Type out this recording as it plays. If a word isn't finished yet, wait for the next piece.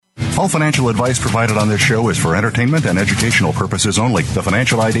All financial advice provided on this show is for entertainment and educational purposes only. The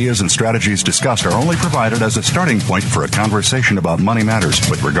financial ideas and strategies discussed are only provided as a starting point for a conversation about money matters.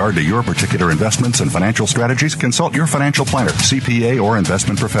 With regard to your particular investments and financial strategies, consult your financial planner, CPA, or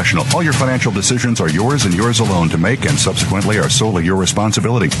investment professional. All your financial decisions are yours and yours alone to make and subsequently are solely your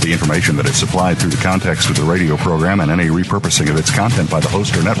responsibility. The information that is supplied through the context of the radio program and any repurposing of its content by the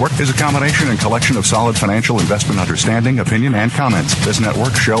host or network is a combination and collection of solid financial investment understanding, opinion, and comments. This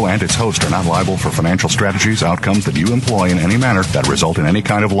network, show, and its host are not liable for financial strategies, outcomes that you employ in any manner that result in any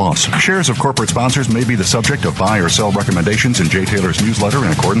kind of loss. Shares of corporate sponsors may be the subject of buy or sell recommendations in Jay Taylor's newsletter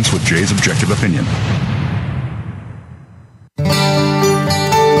in accordance with Jay's objective opinion.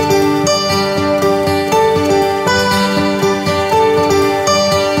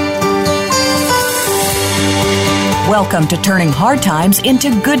 Welcome to Turning Hard Times into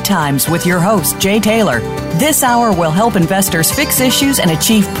Good Times with your host, Jay Taylor. This hour will help investors fix issues and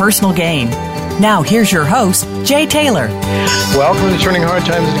achieve personal gain. Now, here's your host, Jay Taylor. Welcome to Turning Hard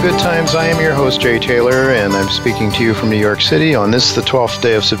Times into Good Times. I am your host, Jay Taylor, and I'm speaking to you from New York City on this, the 12th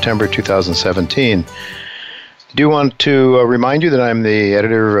day of September 2017. I do want to remind you that I'm the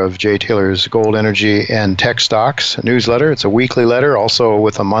editor of Jay Taylor's Gold, Energy, and Tech Stocks newsletter. It's a weekly letter, also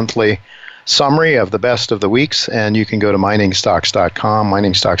with a monthly summary of the best of the weeks, and you can go to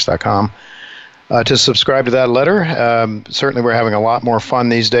miningstocks.com to subscribe to that letter. Certainly we're having a lot more fun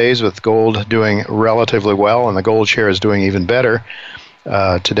these days with gold doing relatively well, and the gold share is doing even better.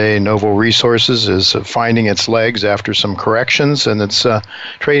 Today, Novo Resources is finding its legs after some corrections, and it's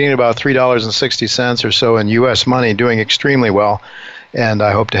trading at about $3.60 or so in U.S. money, doing extremely well. And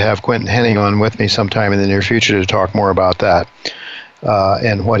I hope to have Quentin Henning on with me sometime in the near future to talk more about that.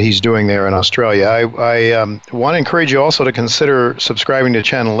 And what he's doing there in Australia. I want to encourage you also to consider subscribing to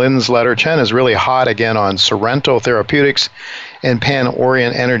Chen Lin's letter. Chen is really hot again on Sorrento Therapeutics and Pan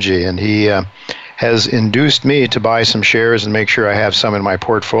Orient Energy, and he has induced me to buy some shares and make sure I have some in my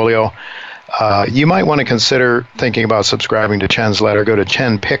portfolio. You might want to consider thinking about subscribing to Chen's letter. Go to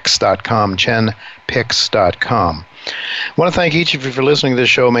chenpicks.com, chenpicks.com. I want to thank each of you for listening to this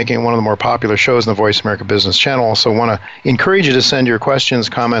show, making it one of the more popular shows in the Voice America Business Channel. Also want to encourage you to send your questions,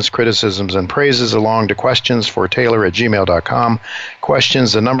 comments, criticisms, and praises along to questionsfortaylor@gmail.com.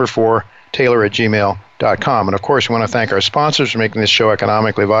 Questions, the number 4, taylor@gmail.com. And of course, we want to thank our sponsors for making this show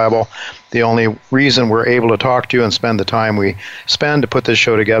economically viable. The only reason we're able to talk to you and spend the time we spend to put this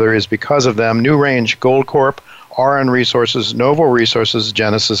show together is because of them. New Range Gold Corp, RN Resources, Novo Resources,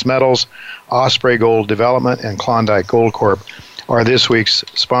 Genesis Metals, Osprey Gold Development, and Klondike Gold Corp are this week's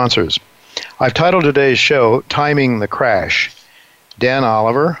sponsors. I've titled today's show, Timing the Crash. Dan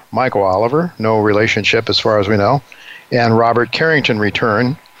Oliver, Michael Oliver, no relationship as far as we know, and Robert Carrington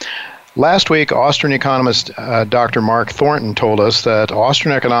return. Last week, Austrian economist Dr. Mark Thornton told us that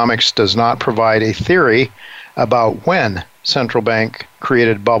Austrian economics does not provide a theory about when central bank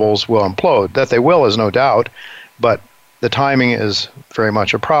created bubbles will implode. That they will is no doubt, but the timing is very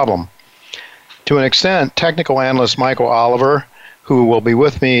much a problem. To an extent, technical analyst Michael Oliver, who will be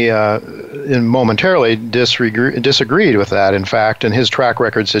with me momentarily, disagreed with that, in fact, and his track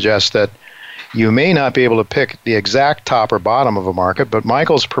record suggests that you may not be able to pick the exact top or bottom of a market, but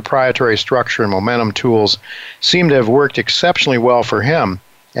Michael's proprietary structure and momentum tools seem to have worked exceptionally well for him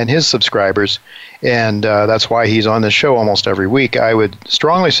and his subscribers, and that's why he's on this show almost every week. I would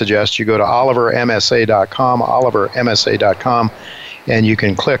strongly suggest you go to olivermsa.com, olivermsa.com, and you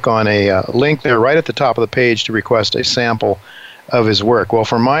can click on a link there right at the top of the page to request a sample of his work. Well,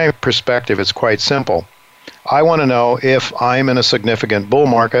 from my perspective, it's quite simple. I want to know if I'm in a significant bull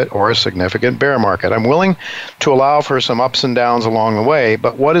market or a significant bear market. I'm willing to allow for some ups and downs along the way,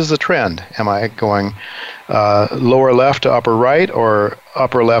 but what is the trend? Am I going lower left to upper right or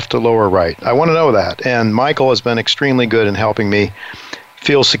upper left to lower right? I want to know that. And Michael has been extremely good in helping me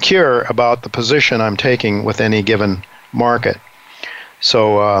feel secure about the position I'm taking with any given market.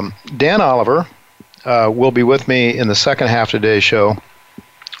 So Dan Oliver will be with me in the second half of today's show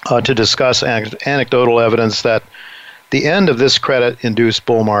to discuss anecdotal evidence that the end of this credit-induced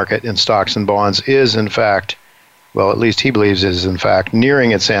bull market in stocks and bonds is, in fact, well, at least he believes is, in fact,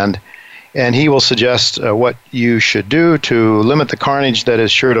 nearing its end. And he will suggest what you should do to limit the carnage that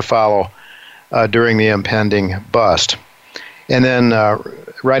is sure to follow during the impending bust. And then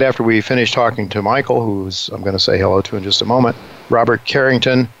right after we finish talking to Michael, who's I'm going to say hello to in just a moment, Robert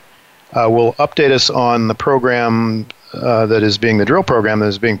Carrington will update us on the program that is being the drill program that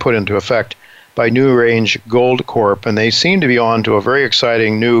is being put into effect by New Range Gold Corp, and they seem to be on to a very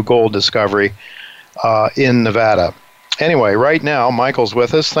exciting new gold discovery in Nevada. Anyway, right now, Michael's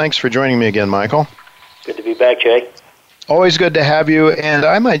with us. Thanks for joining me again, Michael. Good to be back, Jay. Always good to have you. And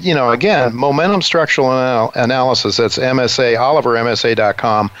I might, again, Momentum Structural Analysis, that's MSA,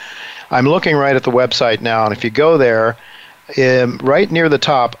 OliverMSA.com. I'm looking right at the website now, and if you go there, right near the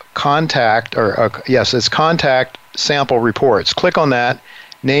top, it's Contact Sample Reports. Click on that,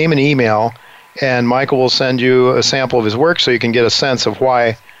 name and email, and Michael will send you a sample of his work so you can get a sense of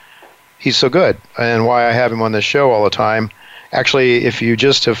why he's so good and why I have him on this show all the time. Actually, if you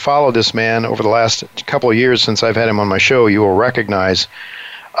just have followed this man over the last couple of years since I've had him on my show, you will recognize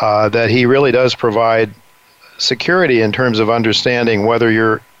that he really does provide security in terms of understanding whether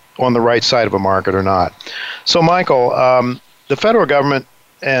you're on the right side of a market or not. So, Michael, the federal government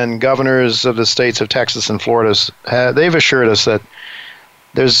and governors of the states of Texas and Florida, they've assured us that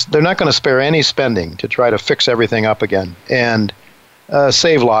they're not going to spare any spending to try to fix everything up again and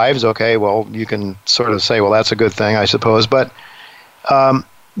save lives. Okay, well, you can sort of say, well, that's a good thing, I suppose. But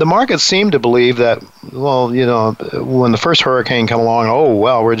the markets seem to believe that, well, when the first hurricane came along,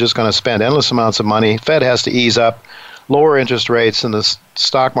 we're just going to spend endless amounts of money. Fed has to ease up, lower interest rates in the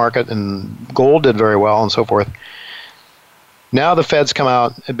stock market, and gold did very well and so forth. Now the Fed's come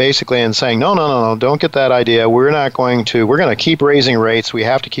out basically and saying, no, don't get that idea. We're going to keep raising rates. We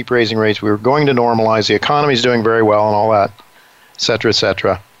have to keep raising rates. We're going to normalize. The economy's doing very well and all that, et cetera, et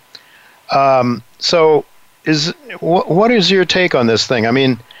cetera. So what is your take on this thing? I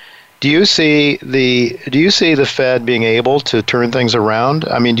mean, do you see the Fed being able to turn things around?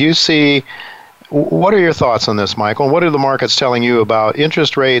 I mean, what are your thoughts on this, Michael? What are the markets telling you about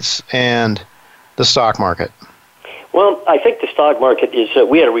interest rates and the stock market? Well, I think the stock market is,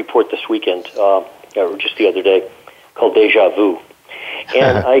 we had a report this weekend, or just the other day, called Deja Vu.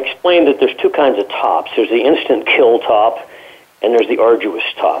 And I explained that there's two kinds of tops. There's the instant kill top, and there's the arduous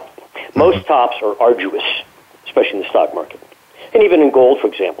top. Most tops are arduous, especially in the stock market. And even in gold, for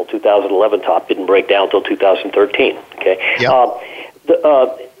example, 2011 top didn't break down until 2013. Okay.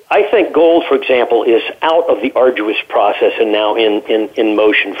 Yep. I think gold, for example, is out of the arduous process and now in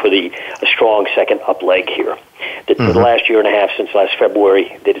motion for a strong second up leg here. For the last year and a half, since last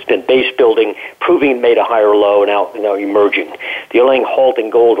February, that it's been base building, proving it made a higher low, and now emerging. The only halt in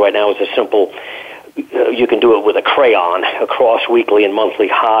gold right now is a simple, you can do it with a crayon across weekly and monthly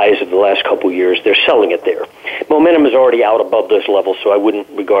highs of the last couple of years. They're selling it there. Momentum is already out above those levels, so I wouldn't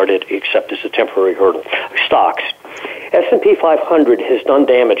regard it except as a temporary hurdle. Stocks. S&P 500 has done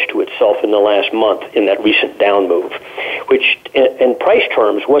damage to itself in the last month in that recent down move, which in price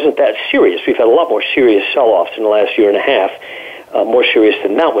terms wasn't that serious. We've had a lot more serious sell-offs in the last year and a half, more serious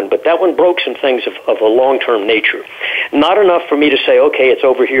than that one. But that one broke some things of a long-term nature. Not enough for me to say, okay, it's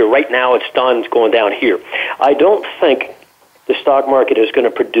over here. Right now it's done. It's going down here. I don't think the stock market is going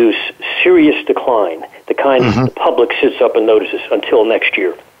to produce serious decline, the kind the public sits up and notices, until next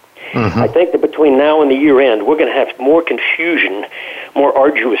year. I think that between now and the year end, we're going to have more confusion, more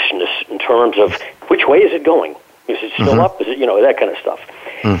arduousness in terms of which way is it going? Is it still up? Is it, that kind of stuff.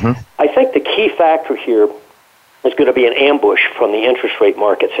 I think the key factor here is going to be an ambush from the interest rate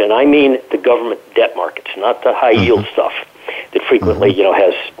markets, and I mean the government debt markets, not the high yield stuff that frequently,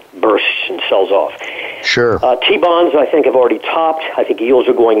 has bursts and sells off. Sure. T-bonds, I think, have already topped. I think yields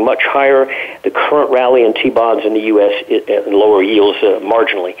are going much higher. The current rally in T-bonds in the U.S., and lower yields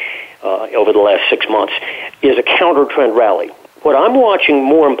marginally over the last 6 months, is a counter-trend rally. What I'm watching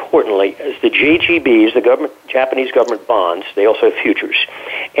more importantly is the JGBs, the Japanese government bonds. They also have futures,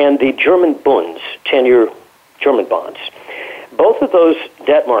 and the German Bunds, 10-year German bonds. Both of those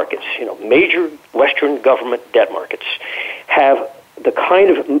debt markets, major Western government debt markets, have the kind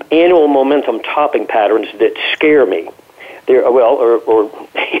of annual momentum topping patterns that scare me. They're or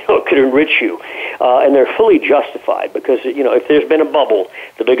could enrich you, and they're fully justified because if there's been a bubble,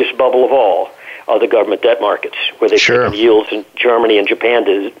 the biggest bubble of all are the government debt markets, where they've taken yields in Germany and Japan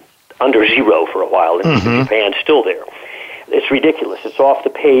to under zero for a while, and Japan's still there. It's ridiculous. It's off the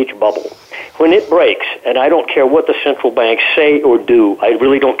page bubble. When it breaks, and I don't care what the central banks say or do, I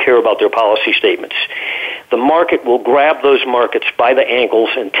really don't care about their policy statements, the market will grab those markets by the ankles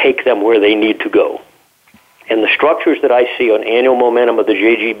and take them where they need to go. And the structures that I see on annual momentum of the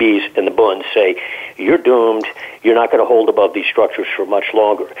JGBs and the Bunds say, you're doomed, you're not going to hold above these structures for much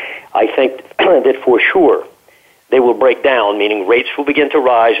longer. I think that for sure they will break down, meaning rates will begin to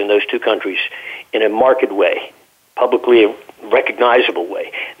rise in those two countries in a marked way, publicly recognizable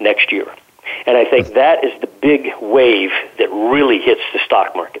way next year. And I think that is the big wave that really hits the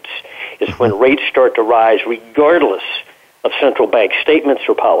stock markets, is when rates start to rise regardless of central bank statements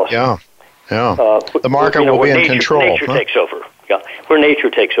or policy. Yeah. The market will be in control. Nature takes over. Yeah, where nature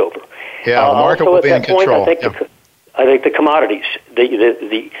takes over. Yeah, the market will be in control. I think the commodities,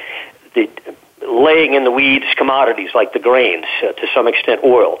 the laying in the weeds commodities like the grains, to some extent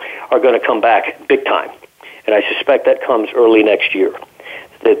oil, are going to come back big time. And I suspect that comes early next year.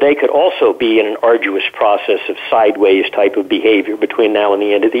 That they could also be in an arduous process of sideways type of behavior between now and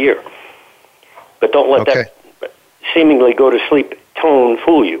the end of the year. But don't let that seemingly go to sleep tone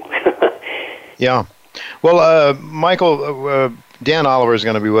fool you. Yeah. Well, Michael, Dan Oliver is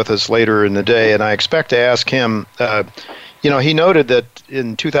going to be with us later in the day, and I expect to ask him, he noted that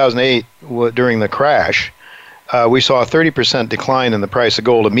in 2008, during the crash, we saw a 30% decline in the price of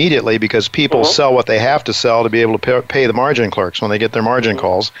gold immediately because people sell what they have to sell to be able to pay the margin clerks when they get their margin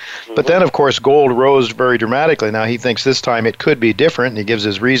calls. But then, of course, gold rose very dramatically. Now, he thinks this time it could be different, and he gives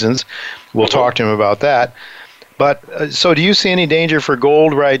his reasons. We'll talk to him about that. But so do you see any danger for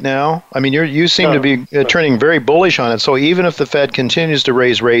gold right now? I mean, you seem to be turning very bullish on it. So even if the Fed continues to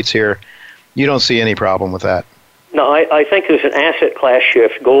raise rates here, you don't see any problem with that? No, I think there's an asset class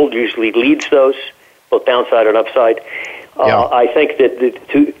shift. Gold usually leads those, both downside and upside. I think that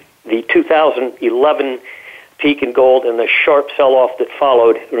the 2011 peak in gold and the sharp sell-off that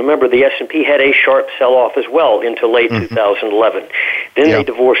followed, remember the S&P had a sharp sell-off as well into late 2011. Then they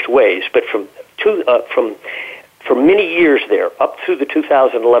divorced ways. But from many years there, up through the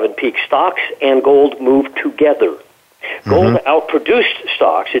 2011 peak, stocks and gold moved together. Gold outproduced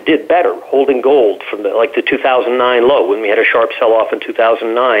stocks. It did better holding gold from the 2009 low when we had a sharp sell-off in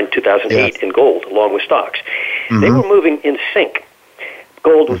 2009, 2008 in gold along with stocks. They were moving in sync.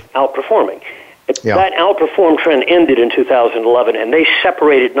 Gold was outperforming. That outperform trend ended in 2011, and they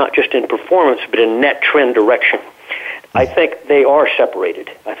separated not just in performance but in net trend direction. I think they are separated.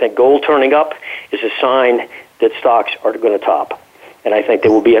 I think gold turning up is a sign that stocks are going to top, and I think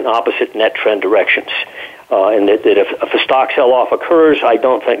there will be an opposite net trend directions. And that if a stock sell-off occurs, I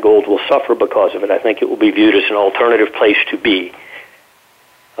don't think gold will suffer because of it. I think it will be viewed as an alternative place to be,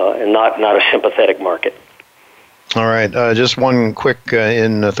 and not a sympathetic market. All right. Just one quick,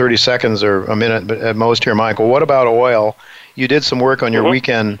 in 30 seconds or a minute at most here, Michael. What about oil? You did some work on your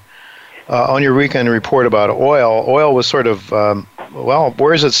weekend report about oil. Oil was sort of,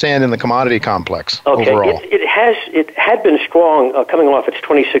 where does it stand in the commodity complex overall? It had been strong coming off its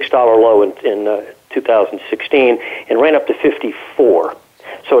 $26 low in 2016 and ran up to 54.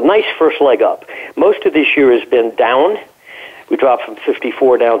 So a nice first leg up. Most of this year has been down. We dropped from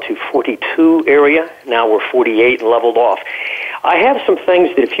 54 down to 42 area. Now we're 48 and leveled off. I have some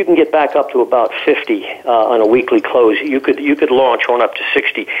things that if you can get back up to about 50 on a weekly close, you could launch on up to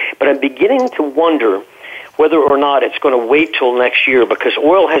 60. But I'm beginning to wonder whether or not it's going to wait till next year, because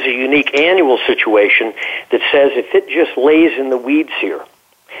oil has a unique annual situation that says if it just lays in the weeds here,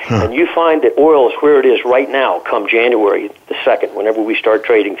 and you find that oil is where it is right now, come January the 2nd, whenever we start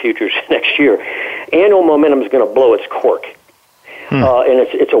trading futures next year, annual momentum is going to blow its cork. And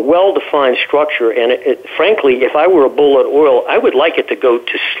it's a well-defined structure, and frankly, if I were a bull at oil, I would like it to go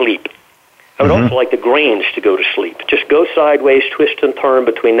to sleep. I would also like the grains to go to sleep. Just go sideways, twist and turn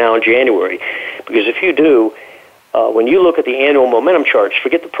between now and January, because if you do, when you look at the annual momentum charts,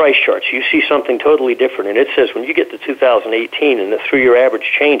 forget the price charts, you see something totally different, and it says when you get to 2018 and the 3-year average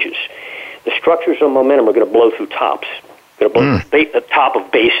changes, the structures of momentum are going to blow through tops. Going to blow the top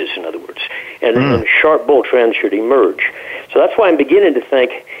of bases, in other words, and a sharp bull trend should emerge. So that's why I'm beginning to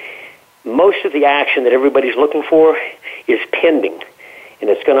think most of the action that everybody's looking for is pending, and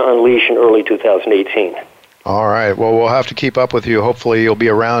it's going to unleash in early 2018. All right. Well, we'll have to keep up with you. Hopefully, you'll be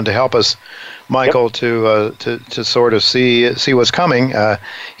around to help us, Michael, to sort of see what's coming.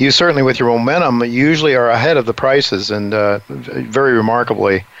 You certainly, with your momentum, usually are ahead of the prices, and very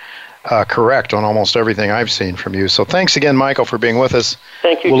remarkably correct on almost everything I've seen from you. So thanks again, Michael, for being with us.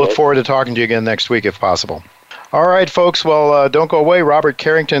 Thank you. We'll look forward to talking to you again next week if possible. All right, folks. Well, don't go away. Robert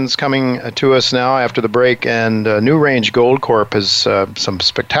Carrington's coming to us now after the break, and New Range Gold Corp has some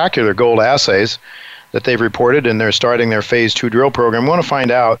spectacular gold assays that they've reported, and they're starting their Phase 2 drill program. We want to find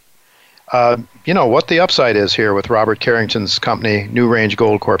out, what the upside is here with Robert Carrington's company, New Range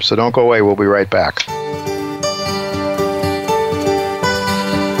Gold Corp. So don't go away. We'll be right back.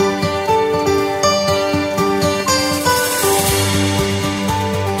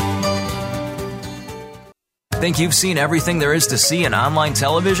 Think you've seen everything there is to see in online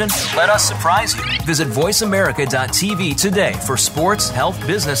television? Let us surprise you. Visit voiceamerica.tv today for sports, health,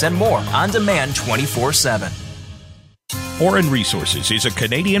 business, and more on demand 24/7. Auryn Resources is a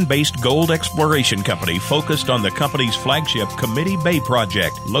Canadian-based gold exploration company focused on the company's flagship Committee Bay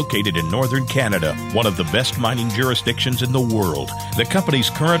project, located in northern Canada, one of the best mining jurisdictions in the world. The company's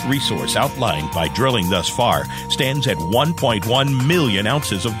current resource outlined by drilling thus far stands at 1.1 million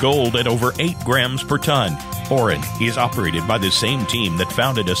ounces of gold at over 8 grams per ton. Orin is operated by the same team that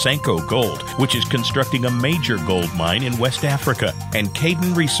founded Asanko Gold, which is constructing a major gold mine in West Africa, and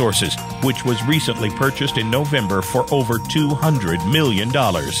Caden Resources, which was recently purchased in November for over $200 million.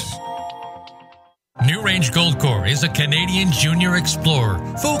 NewRange Gold Corps is a Canadian junior explorer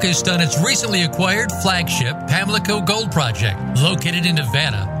focused on its recently acquired flagship Pamlico Gold Project, located in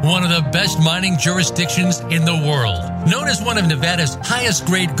Nevada, one of the best mining jurisdictions in the world. Known as one of Nevada's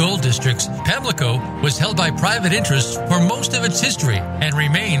highest-grade gold districts, Pamlico was held by private interests for most of its history and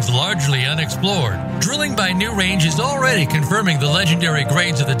remains largely unexplored. Drilling by NewRange is already confirming the legendary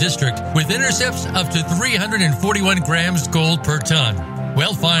grades of the district, with intercepts up to 341 grams gold per ton.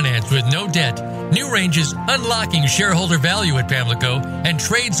 Well-financed with no debt, NewRange is unlocking shareholder value at Pamlico and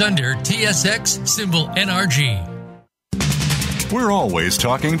trades under TSX symbol NRG. We're always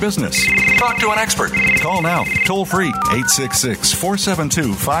talking business. Talk to an expert. Call now, toll free,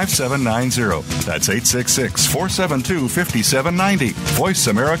 866-472-5790. That's 866-472-5790. Voice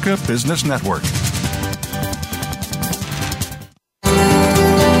America Business Network.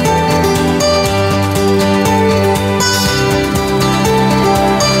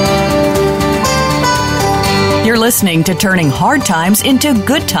 You're listening to Turning Hard Times into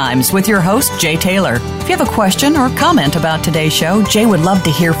Good Times with your host, Jay Taylor. If you have a question or comment about today's show, Jay would love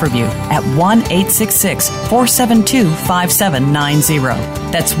to hear from you at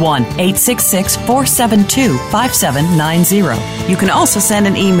 1-866-472-5790. That's 1-866-472-5790. You can also send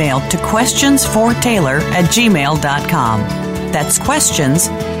an email to questionsfortaylor@gmail.com. That's questions,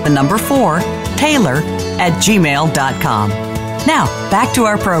 the number 4, Taylor@gmail.com. Now, back to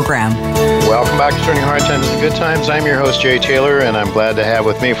our program. Welcome back to Turning Hard Times into Good Times. I'm your host, Jay Taylor, and I'm glad to have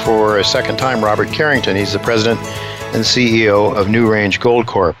with me for a second time Robert Carrington. He's the president and CEO of NewRange Gold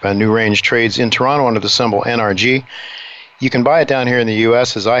Corp. And NewRange trades in Toronto under the symbol NRG. You can buy it down here in the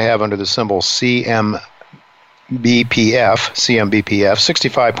U.S., as I have, under the symbol CMBPF,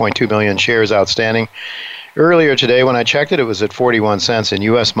 65.2 million shares outstanding. Earlier today, when I checked it, it was at 41 cents in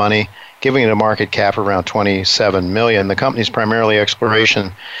U.S. money, giving it a market cap around 27 million. The company's primarily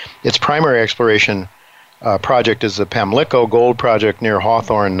exploration, its primary exploration project is the Pamlico Gold Project near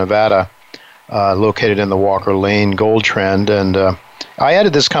Hawthorne, Nevada, located in the Walker Lane Gold Trend. And I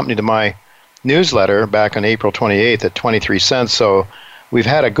added this company to my newsletter back on April 28th at 23 cents. So we've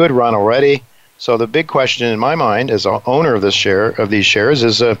had a good run already. So the big question in my mind, as an owner of these shares,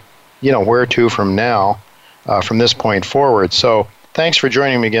 is where to from now? From this point forward. So thanks for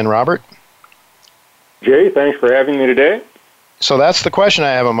joining me again, Robert. Jay, thanks for having me today. So that's the question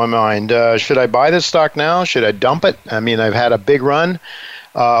I have on my mind. Should I buy this stock now? Should I dump it? I mean, I've had a big run.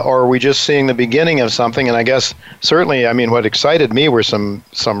 Or are we just seeing the beginning of something? And I guess certainly, what excited me were some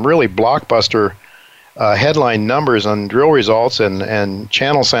really blockbuster headline numbers on drill results and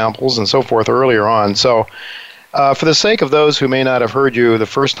channel samples and so forth earlier on. So for the sake of those who may not have heard you the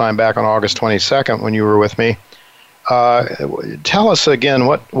first time back on August 22nd when you were with me, tell us again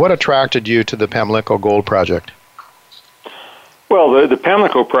what attracted you to the Pamlico Gold Project? Well, the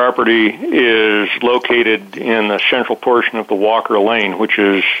Pamlico property is located in the central portion of the Walker Lane, which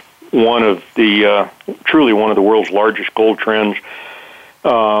is truly one of the world's largest gold trends.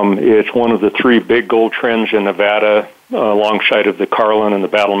 It's one of the 3 big gold trends in Nevada, alongside of the Carlin and the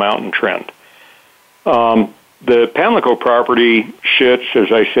Battle Mountain trend. The Pamlico property sits,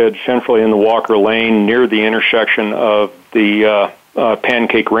 as I said, centrally in the Walker Lane near the intersection of the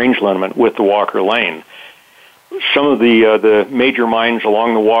Pancake Range Lineament with the Walker Lane. Some of the major mines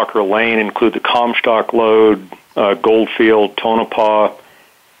along the Walker Lane include the Comstock Lode, Goldfield, Tonopah,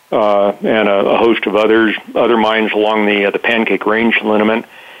 and a host of others. Other mines along the Pancake Range Lineament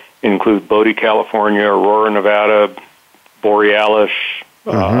include Bodie, California, Aurora, Nevada, Borealis,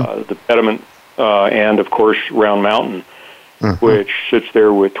 the Pediment, and, of course, Round Mountain, which sits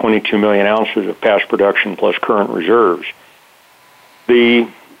there with 22 million ounces of past production plus current reserves. The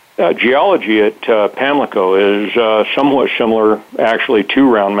geology at Pamlico is somewhat similar, actually, to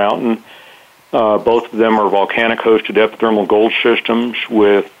Round Mountain. Both of them are volcanic-hosted epithermal gold systems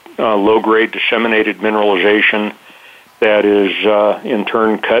with low-grade disseminated mineralization that is, in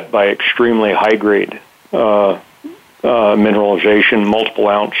turn, cut by extremely high-grade mineralization,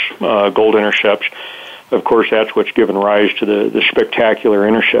 multiple-ounce gold intercepts. Of course, that's what's given rise to the spectacular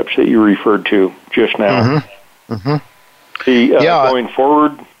intercepts that you referred to just now. Going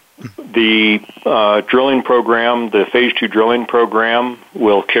forward, the drilling program, the Phase 2 drilling program,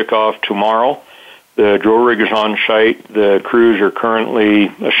 will kick off tomorrow. The drill rig is on site. The crews are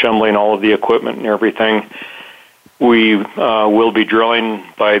currently assembling all of the equipment and everything. We will be drilling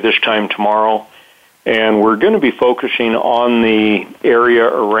by this time tomorrow. And we're going to be focusing on the area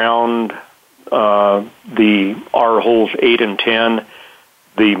around the R holes 8 and 10,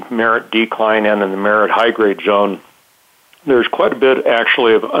 the Merritt decline, and in the Merritt high grade zone, there's quite a bit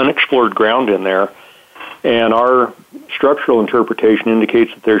actually of unexplored ground in there. And our structural interpretation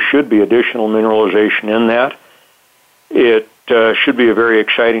indicates that there should be additional mineralization in that. It should be a very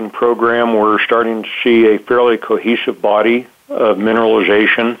exciting program. We're starting to see a fairly cohesive body of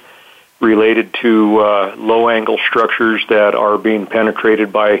mineralization related to low-angle structures that are being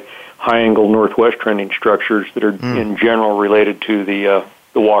penetrated by high-angle northwest trending structures that are in general related to the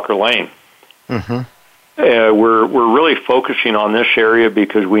Walker Lane. Mm-hmm. We're really focusing on this area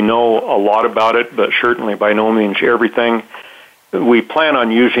because we know a lot about it, but certainly by no means everything. We plan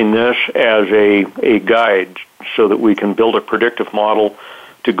on using this as a guide so that we can build a predictive model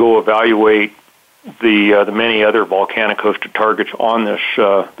to go evaluate the many other volcanic-hosted targets on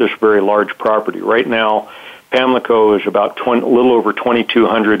this very large property. Right now, Pamlico is about a little over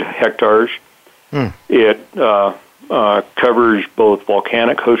 2,200 hectares. It covers both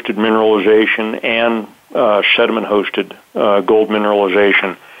volcanic-hosted mineralization and sediment-hosted gold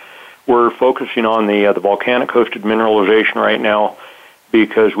mineralization. We're focusing on the volcanic-hosted mineralization right now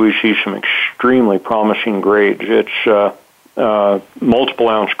because we see some extremely promising grades. It's multiple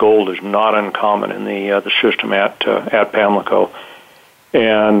ounce gold is not uncommon in the system at Pamlico,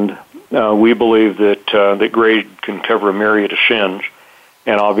 and we believe that grade can cover a myriad of sins.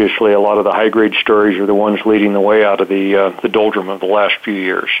 And obviously, a lot of the high grade stories are the ones leading the way out of the doldrum of the last few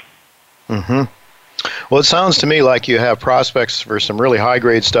years. Mm-hmm. Well, it sounds to me like you have prospects for some really high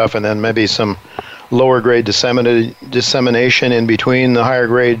grade stuff, and then maybe some lower grade dissemination in between the higher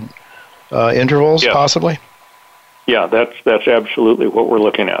grade intervals, possibly. Yeah, that's absolutely what we're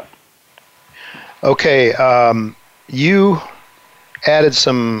looking at. Okay, you added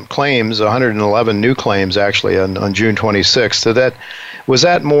some claims, 111 new claims actually on June 26th. So does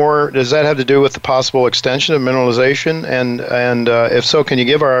that have to do with the possible extension of mineralization? And if so, can you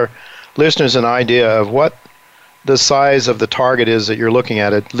give our listeners an idea of what the size of the target is that you're looking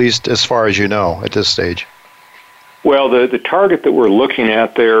at least as far as you know at this stage? Well, the target that we're looking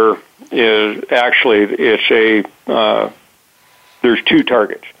at there is actually, there's two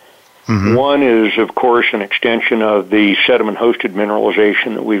targets. Mm-hmm. One is, of course, an extension of the sediment-hosted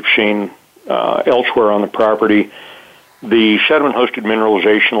mineralization that we've seen elsewhere on the property. The sediment-hosted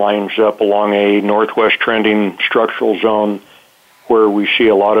mineralization lines up along a northwest trending structural zone where we see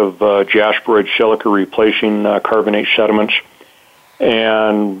a lot of jasperoid silica replacing carbonate sediments.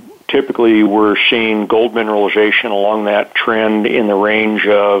 And typically we're seeing gold mineralization along that trend in the range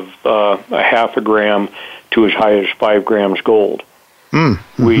of a half a gram to as high as 5 grams gold.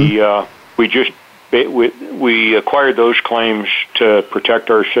 Mm-hmm. We acquired those claims to protect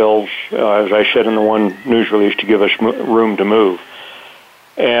ourselves, as I said in the one news release, to give us room to move.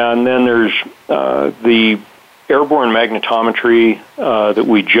 And then there's the airborne magnetometry that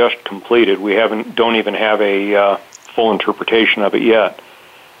we just completed. We don't even have a full interpretation of it yet.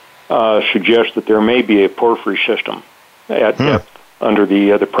 Suggests that there may be a porphyry system at depth under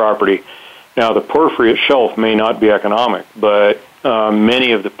the property. Now, the porphyry itself may not be economic, but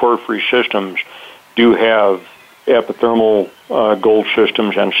many of the porphyry systems do have epithermal gold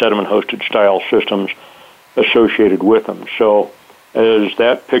systems and sediment-hosted style systems associated with them. So as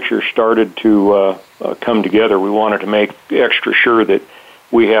that picture started to come together, we wanted to make extra sure that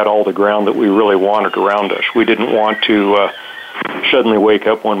we had all the ground that we really wanted around us. We didn't want to suddenly wake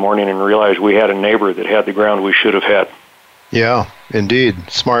up one morning and realize we had a neighbor that had the ground we should have had. Yeah, indeed.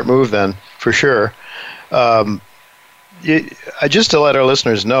 Smart move then, for sure. Just to let our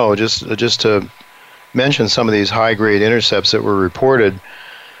listeners know, just to mention some of these high-grade intercepts that were reported,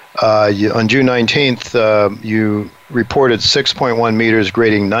 on June 19th, you reported 6.1 meters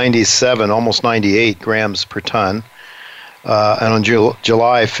grading 97, almost 98 grams per ton. And on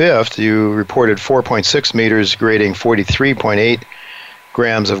July 5th, you reported 4.6 meters grading 43.8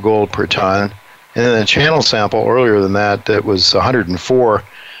 grams of gold per ton. And then a channel sample earlier than that was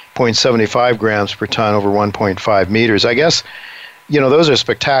 104.75 grams per ton over 1.5 meters. I guess, those are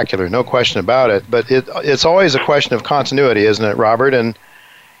spectacular, no question about it. But it's always a question of continuity, isn't it, Robert? And,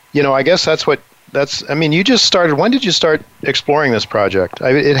 I guess you just started. When did you start exploring this project?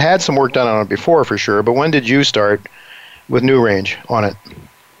 It had some work done on it before, for sure, but when did you start with NewRange on it?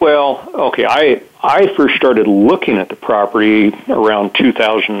 Well, okay, I first started looking at the property around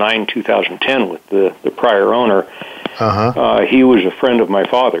 2009, 2010 with the prior owner. Uh-huh. He was a friend of my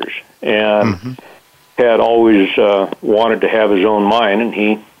father's and had always wanted to have his own mine, and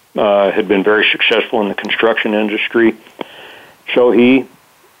he had been very successful in the construction industry. So he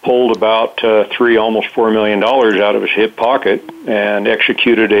pulled about almost $4 million out of his hip pocket and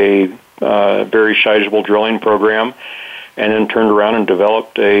executed a very sizable drilling program, and then turned around and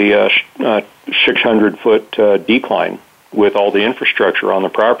developed a 600-foot decline with all the infrastructure on the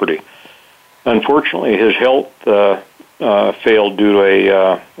property. Unfortunately, his health failed due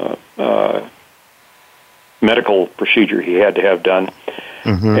to a medical procedure he had to have done,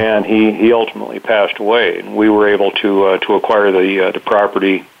 and he ultimately passed away. And we were able to acquire the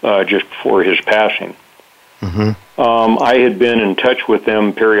property just before his passing. I had been in touch with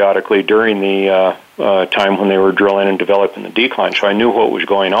them periodically during the time when they were drilling and developing the decline, so I knew what was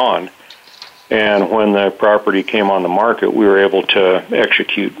going on. And when the property came on the market, we were able to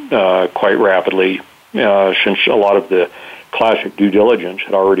execute quite rapidly, since a lot of the classic due diligence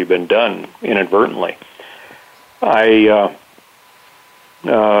had already been done inadvertently. We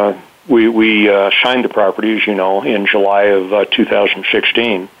signed the property, as you know, in July of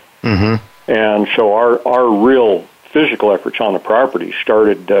 2016, and so our real physical efforts on the property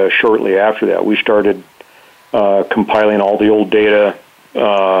started shortly after that. We started compiling all the old data,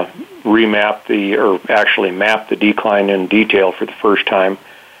 map the decline in detail for the first time,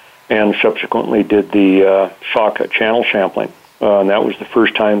 and subsequently did the saw-cut channel sampling. And that was the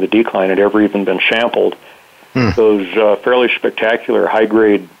first time the decline had ever even been sampled. Those fairly spectacular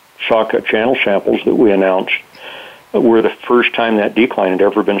high-grade saw-cut channel samples that we announced were the first time that decline had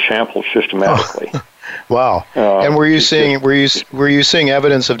ever been sampled systematically. Oh. Wow! And were you seeing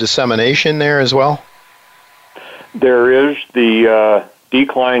evidence of dissemination there as well? There is. The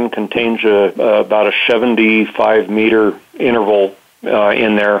decline contains about a 75-meter interval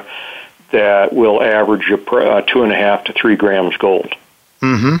in there that will average 2.5 to 3 grams gold.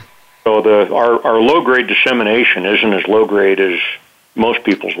 So our low-grade dissemination isn't as low-grade as most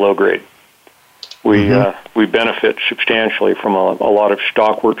people's low-grade. We benefit substantially from a lot of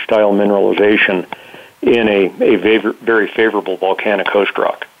stockwork-style mineralization in a very favorable volcanic host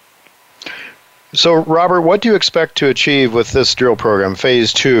rock. So, Robert, what do you expect to achieve with this drill program,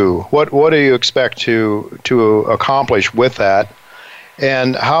 Phase 2? What do you expect to accomplish with that?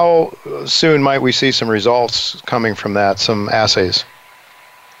 And how soon might we see some results coming from that, some assays?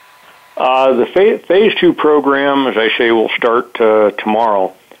 The Phase 2 program, as I say, will start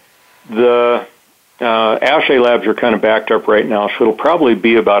tomorrow. The assay labs are kind of backed up right now, so it'll probably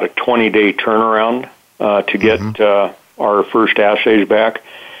be about a 20-day turnaround to get our first assays back.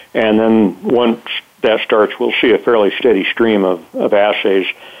 And then once that starts, we'll see a fairly steady stream of assays.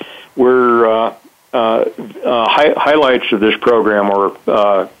 Highlights of this program,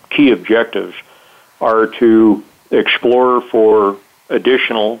 or key objectives, are to explore for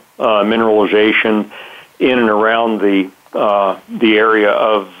additional mineralization in and around the area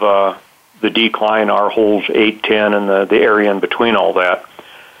of the decline, our holes 8, 10, and the area in between all that.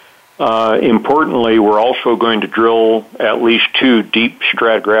 Importantly, we're also going to drill at least 2 deep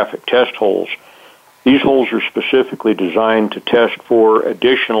stratigraphic test holes. These holes are specifically designed to test for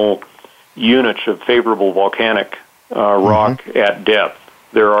additional units of favorable volcanic rock at depth.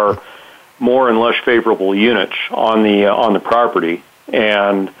 There are more and less favorable units on the property,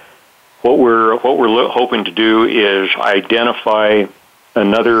 and what we're hoping to do is identify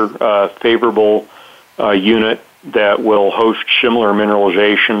another favorable unit that will host similar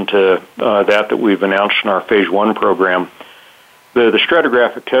mineralization to that we've announced in our Phase 1 program. The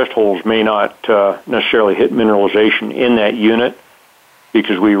stratigraphic test holes may not necessarily hit mineralization in that unit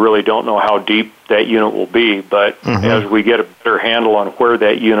because we really don't know how deep that unit will be, but as we get a better handle on where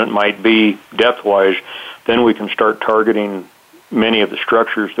that unit might be depth-wise, then we can start targeting many of the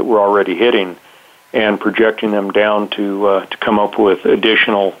structures that we're already hitting and projecting them down to come up with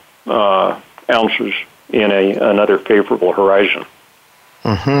additional ounces in another favorable horizon.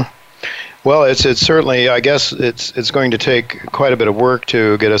 Well, it's certainly, I guess it's going to take quite a bit of work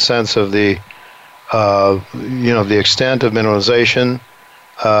to get a sense of the the extent of mineralization,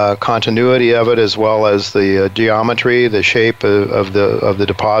 continuity of it, as well as the geometry, the shape of the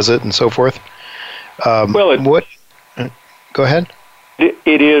deposit, and so forth. Go ahead.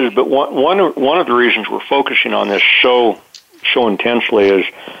 It is, but one of the reasons we're focusing on this so intensely is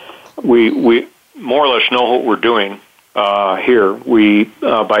we more or less know what we're doing here.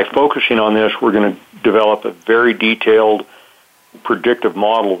 By focusing on this, we're going to develop a very detailed predictive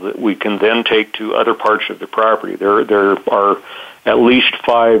model that we can then take to other parts of the property. There are at least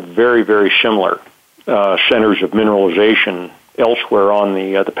 5 very, very similar centers of mineralization elsewhere on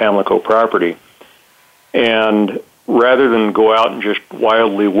the Pamlico property, and rather than go out and just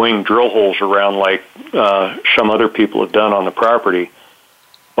wildly wing drill holes around like some other people have done on the property,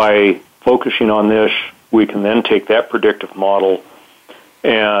 by focusing on this, we can then take that predictive model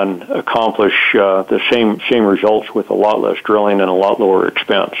and accomplish the same results with a lot less drilling and a lot lower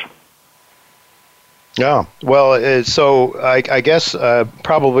expense. Yeah. Well, so I guess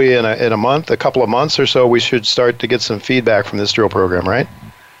probably in a couple of months or so, we should start to get some feedback from this drill program, right?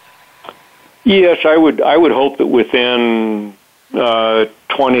 Yes, I would hope that within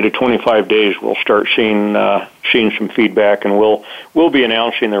 20 to 25 days we'll start seeing some feedback, and we'll be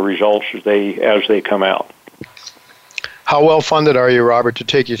announcing the results as they come out. How well funded are you, Robert, to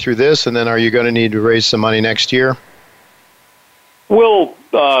take you through this, and then are you going to need to raise some money next year? We'll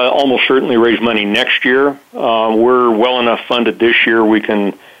almost certainly raise money next year. We're well enough funded this year. We have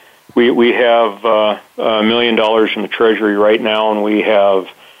 $1 million in the Treasury right now, and we have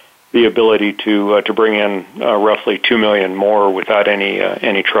the ability to bring in roughly $2 million more without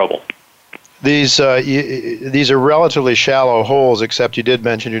any trouble. These are relatively shallow holes, except you did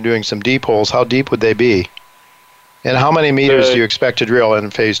mention you're doing some deep holes. How deep would they be? And how many meters do you expect to drill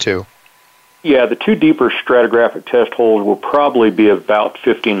in phase 2? Yeah, the 2 deeper stratigraphic test holes will probably be about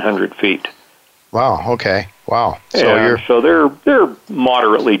 1,500 feet. Wow. Okay. Wow. So they're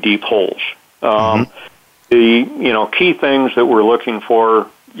moderately deep holes. The key things that we're looking for,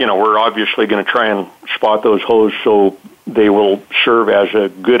 we're obviously going to try and spot those holes so they will serve as a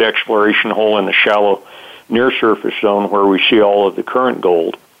good exploration hole in the shallow near surface zone where we see all of the current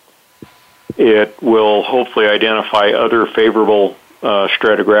gold. It will hopefully identify other favorable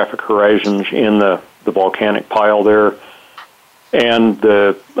stratigraphic horizons in the volcanic pile there. And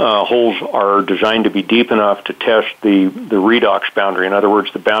the holes are designed to be deep enough to test the redox boundary. In other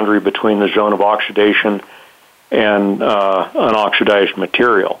words, the boundary between the zone of oxidation and unoxidized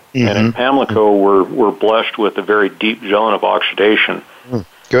material. Mm-hmm. And in Pamlico, we're blessed with a very deep zone of oxidation.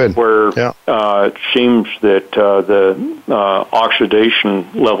 Good. Where it seems that the oxidation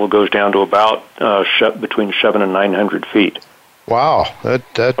level goes down to about between 700 and 900 feet. Wow,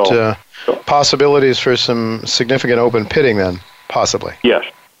 that possibilities for some significant open pitting then, possibly. Yes,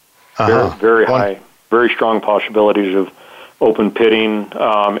 very high, very strong possibilities of open pitting.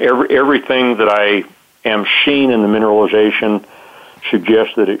 Everything that I am seeing in the mineralization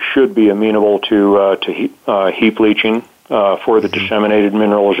suggests that it should be amenable to heap leaching. For the disseminated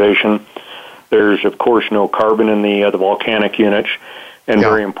mineralization. There's, of course, no carbon in the volcanic units, and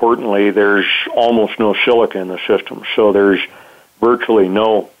very importantly, there's almost no silica in the system. So there's virtually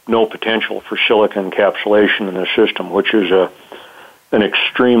no potential for silica encapsulation in the system, which is an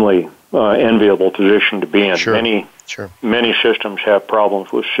extremely enviable position to be in. Sure. Many systems have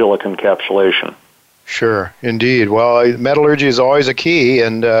problems with silica encapsulation. Sure, indeed. Well, metallurgy is always a key,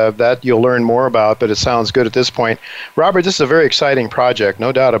 and that you'll learn more about, but it sounds good at this point. Robert, this is a very exciting project,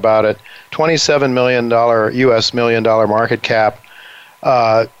 no doubt about it. $27 million U.S. $1 million market cap.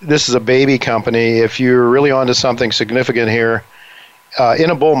 This is a baby company. If you're really onto something significant here, in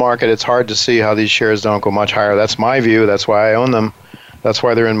a bull market, it's hard to see how these shares don't go much higher. That's my view. That's why I own them. That's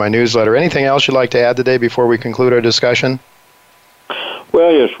why they're in my newsletter. Anything else you'd like to add today before we conclude our discussion?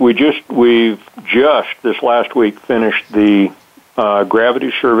 Well, yes, we've just this last week finished the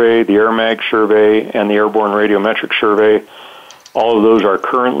gravity survey, the AirMag survey, and the airborne radiometric survey. All of those are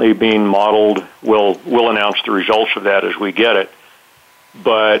currently being modeled. We'll announce the results of that as we get it.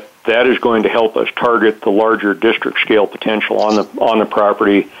 But that is going to help us target the larger district scale potential on the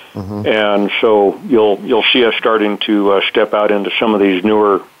property, and so you'll see us starting to step out into some of these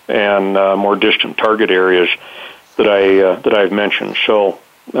newer and more distant target areas that I've mentioned. So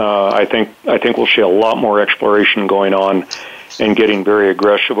I think we'll see a lot more exploration going on and getting very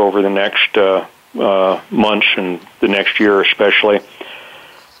aggressive over the next months and the next year especially.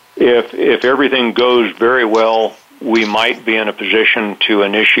 If everything goes very well, we might be in a position to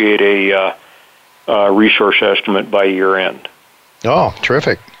initiate a resource estimate by year end. Oh,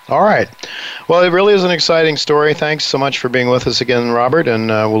 terrific. All right. Well, it really is an exciting story. Thanks so much for being with us again, Robert, and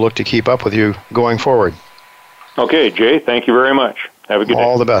we'll look to keep up with you going forward. Okay, Jay, thank you very much. Have a good day.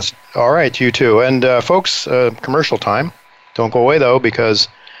 All the best. All right, you too. And folks, commercial time. Don't go away, though, because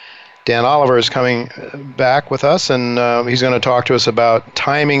Dan Oliver is coming back with us, and he's going to talk to us about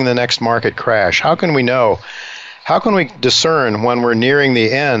timing the next market crash. How can we know? How can we discern when we're nearing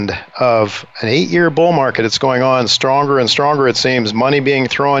the end of an 8-year bull market? It's going on stronger and stronger, it seems. Money being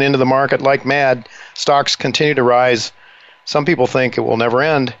thrown into the market like mad. Stocks continue to rise. Some people think it will never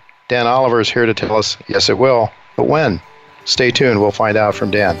end. Dan Oliver is here to tell us, yes, it will. But when? Stay tuned. We'll find out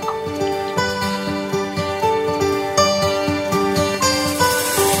from Dan.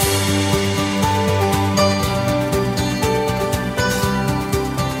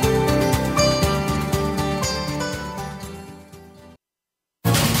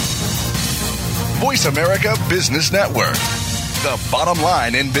 Voice America Business Network, the bottom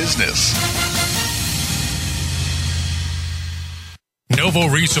line in business. Novo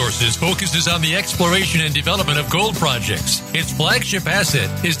Resources focuses on the exploration and development of gold projects. Its flagship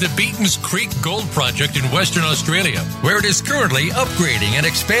asset is the Beaton's Creek Gold Project in Western Australia, where it is currently upgrading and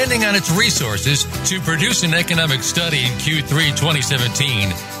expanding on its resources to produce an economic study in Q3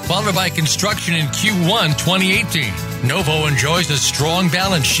 2017, followed by construction in Q1 2018. Novo enjoys a strong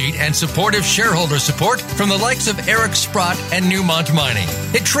balance sheet and supportive shareholder support from the likes of Eric Sprott and Newmont Mining.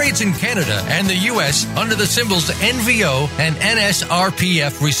 It trades in Canada and the U.S. under the symbols NVO and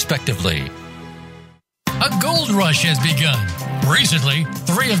NSRPF, respectively. A gold rush has begun. Recently,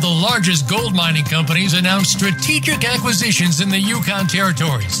 3 of the largest gold mining companies announced strategic acquisitions in the Yukon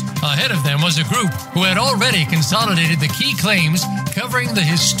territories. Ahead of them was a group who had already consolidated the key claims covering the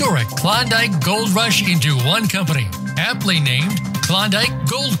historic Klondike Gold Rush into one company, aptly named Klondike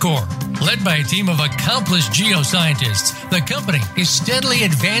Gold Corp. Led by a team of accomplished geoscientists, the company is steadily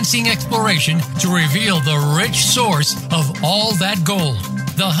advancing exploration to reveal the rich source of all that gold.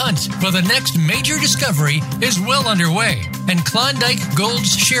 The hunt for the next major discovery is well underway, and Klondike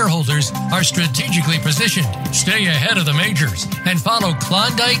Gold's shareholders are strategically positioned. Stay ahead of the majors and follow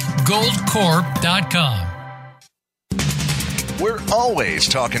KlondikeGoldCorp.com. We're always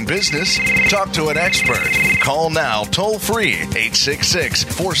talking business. Talk to an expert. Call now toll free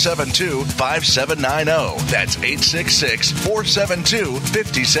 866-472-5790. That's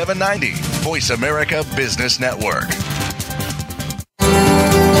 866-472-5790. Voice America Business Network.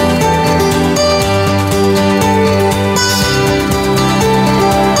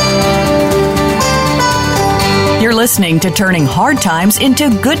 You're listening to Turning Hard Times into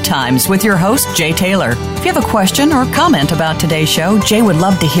Good Times with your host, Jay Taylor. If you have a question or comment about today's show, Jay would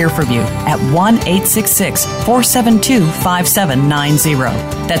love to hear from you at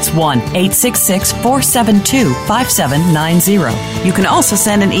 1-866-472-5790. That's 1-866-472-5790. You can also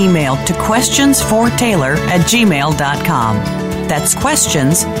send an email to questionsfortaylor@gmail.com. That's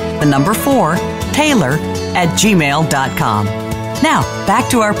questions, the number 4, Taylor@gmail.com. Now, back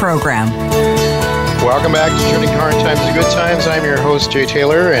to our program. Welcome back to Turning Hard Times to Good Times. I'm your host, Jay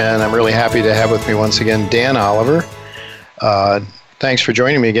Taylor, and I'm really happy to have with me once again Dan Oliver. Thanks for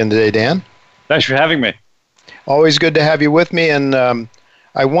joining me again today, Dan. Thanks for having me. Always good to have you with me, and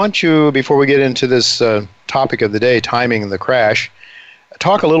I want you, before we get into this topic of the day, timing the crash,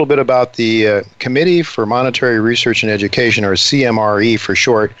 talk a little bit about the Committee for Monetary Research and Education, or CMRE for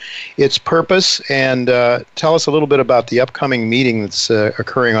short, its purpose, and tell us a little bit about the upcoming meeting that's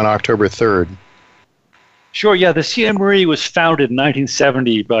occurring on October 3rd. Sure, yeah. The CMRE was founded in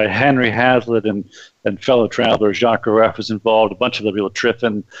 1970 by Henry Hazlitt and fellow traveler Jacques Rueff was involved, a bunch of the real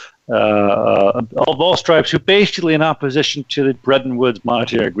Triffin, of all stripes, who basically in opposition to the Bretton Woods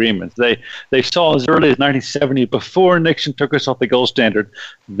monetary agreements. They saw as early as 1970, before Nixon took us off the gold standard,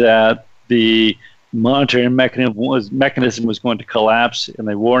 that the monetary mechanism was going to collapse, and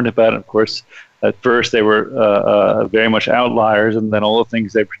they warned about it, of course. At first, they were very much outliers, and then all the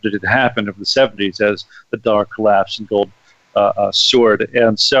things they predicted happened over the 70s as the dollar collapsed and gold soared.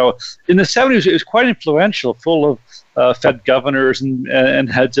 And so in the 70s, it was quite influential, full of Fed governors and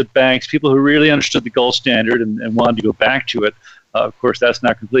heads of banks, people who really understood the gold standard and wanted to go back to it. Of course, that's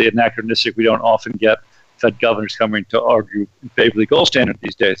not completely anachronistic. We don't often get Fed governors coming to argue in favor of the gold standard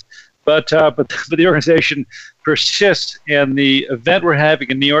these days. But the organization persists, and the event we're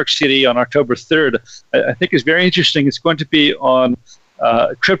having in New York City on October 3rd, I think is very interesting. It's going to be on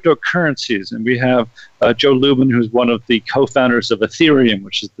cryptocurrencies, and we have Joe Lubin, who's one of the co-founders of Ethereum,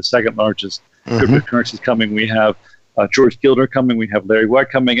 which is the second largest cryptocurrencies coming. We have George Gilder coming. We have Larry White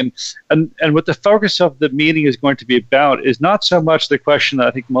coming. And what the focus of the meeting is going to be about is not so much the question that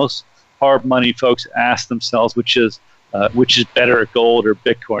I think most hard money folks ask themselves, which is better, gold or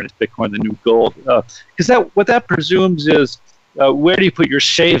Bitcoin? Is Bitcoin the new gold? Because what that presumes is, where do you put your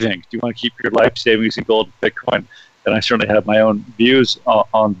savings? Do you want to keep your life savings in gold and Bitcoin? And I certainly have my own views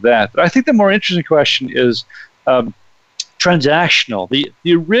on that. But I think the more interesting question is transactional. The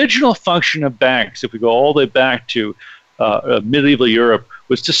original function of banks, if we go all the way back to medieval Europe,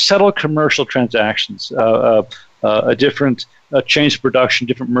 was to settle commercial transactions. A different chains of production,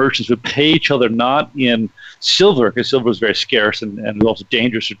 different merchants would pay each other not in silver, because silver was very scarce and was also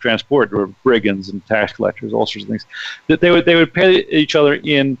dangerous to transport. There were brigands and tax collectors, all sorts of things. That they would pay each other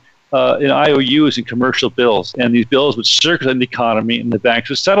in IOUs and commercial bills, and these bills would circulate in the economy, and the banks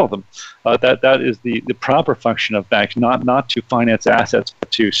would settle them. That is the proper function of banks, not to finance assets, but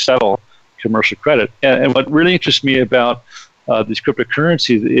to settle commercial credit. And what really interests me about these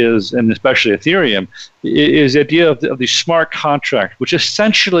cryptocurrencies is, and especially Ethereum, is the idea of the smart contract, which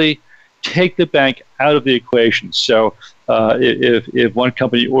essentially take the bank out of the equation. So if one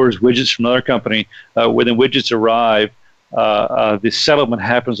company orders widgets from another company, when the widgets arrive, the settlement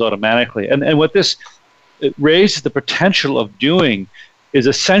happens automatically. And what this raises the potential of doing is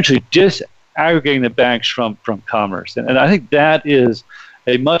essentially disaggregating the banks from commerce. And I think that is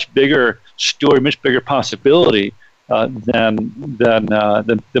a much bigger story, much bigger possibility than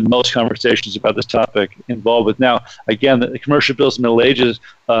most conversations about this topic involved with. Now, again, the commercial bills in the Middle Ages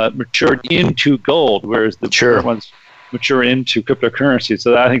matured into gold, whereas the current ones mature into cryptocurrency.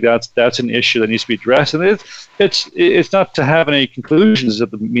 So I think that's an issue that needs to be addressed. And it's not to have any conclusions at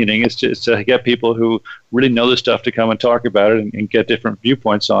the meeting. It's to get people who really know this stuff to come and talk about it and get different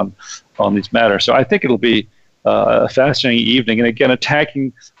viewpoints on these matters. So I think it'll be a fascinating evening. And again,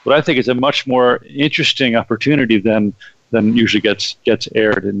 attacking what I think is a much more interesting opportunity than usually gets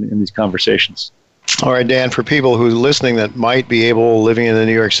aired in these conversations. All right, Dan, for people who are listening that might be able, living in the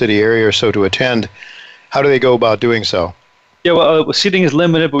New York City area or so, to attend, how do they go about doing so? Yeah, well, seating is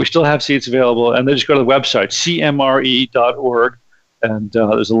limited, but we still have seats available. And they just go to the website, cmre.org, and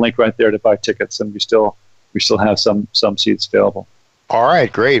there's a link right there to buy tickets. And we still have some seats available. All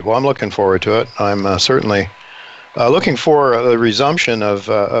right, great. Well, I'm looking forward to it. I'm certainly looking for a resumption of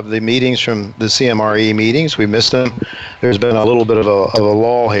the meetings from the CMRE meetings. We missed them. There's been a little bit of a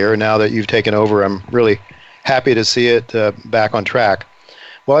lull here. Now that you've taken over, I'm really happy to see it back on track.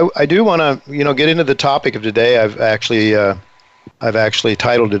 Well, I do want to, get into the topic of today. I've actually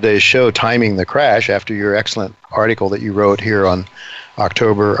titled today's show "Timing the Crash" after your excellent article that you wrote here on August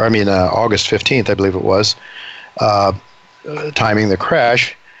 15th, I believe it was. Timing the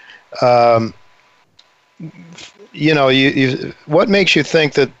crash. What makes you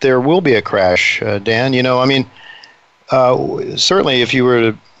think that there will be a crash, Dan? Certainly, if you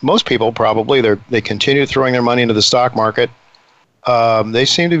were to, most people probably they continue throwing their money into the stock market. They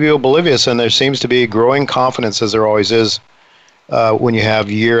seem to be oblivious, and there seems to be growing confidence, as there always is, when you have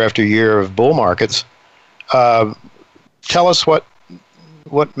year after year of bull markets. Tell us what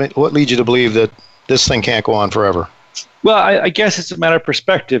leads you to believe that this thing can't go on forever? Well, I guess it's a matter of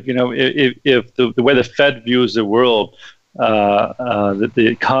perspective. If the way the Fed views the world, that the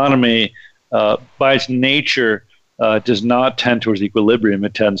economy, by its nature, does not tend towards equilibrium.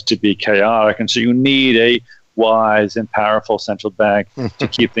 It tends to be chaotic, and so you need a wise and powerful central bank to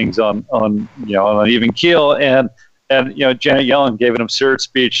keep things on an even keel. And Janet Yellen gave an absurd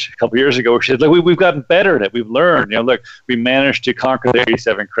speech a couple of years ago where she said, "Look, we've gotten better at it. We've learned. Look, we managed to conquer the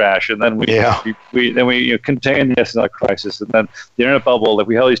 '87 crash, and then we contained the S&L crisis, and then the internet bubble. Like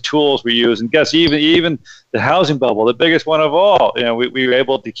we have all these tools we use, and guess even the housing bubble, the biggest one of all. We were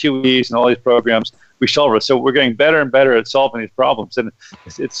able to QEs and all these programs. We solved it. So we're getting better and better at solving these problems, and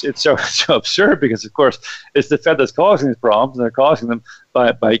it's so absurd because, of course, it's the Fed that's causing these problems, and they're causing them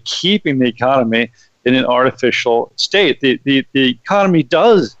by keeping the economy in an artificial state. The economy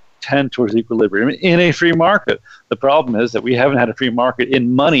does tend towards equilibrium in a free market. The problem is that we haven't had a free market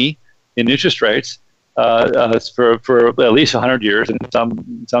in money, in interest rates, for at least 100 years, and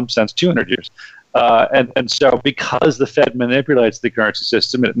in some sense 200 years. And so because the Fed manipulates the currency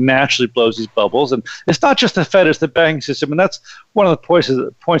system, it naturally blows these bubbles. And it's not just the Fed, it's the banking system. And that's one of the points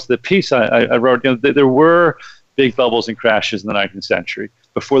of the piece I wrote. There were big bubbles and crashes in the 19th century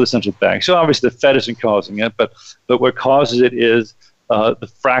before the central bank. So obviously the Fed isn't causing it, but what causes it is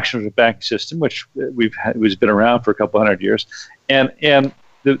the fraction of the banking system, which has been around for a couple hundred years. And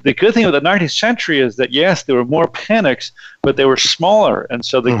the good thing with the 19th century is that, yes, there were more panics, but they were smaller. And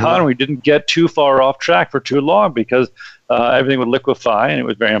so the economy didn't get too far off track for too long because everything would liquefy, and it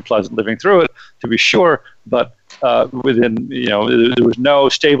was very unpleasant living through it, to be sure. But within, there was no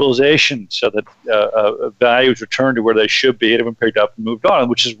stabilization so that values returned to where they should be. It had been picked up and moved on,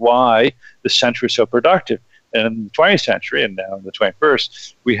 which is why the century is so productive. And in the 20th century, and now in the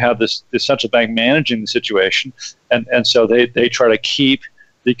 21st, we have this central bank managing the situation. And so they try to keep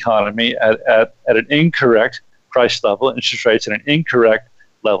the economy at an incorrect price level, interest rates at an incorrect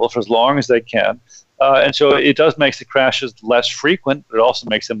level for as long as they can. And so it does make the crashes less frequent, but it also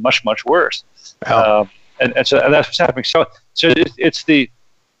makes them much, much worse. And that's what's happening. So it's the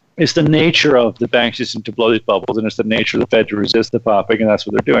nature of the bank system to blow these bubbles, and it's the nature of the Fed to resist the popping, and that's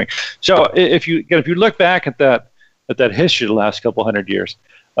what they're doing. So if you look back at that history of the last couple hundred years,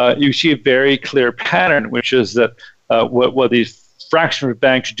 you see a very clear pattern, which is that what these fractional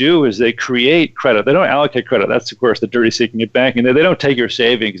banks do is they create credit. They don't allocate credit. That's, of course, the dirty secret of banking. They don't take your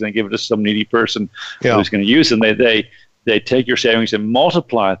savings and give it to some needy person who's going to use them. They take your savings and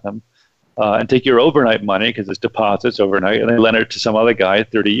multiply them and take your overnight money, because it's deposits overnight, and they lend it to some other guy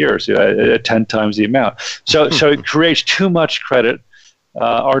at 30 years at 10 times the amount. So it creates too much credit,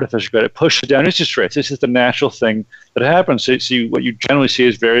 artificial credit, pushes down interest rates. This is the natural thing that happens. So what you generally see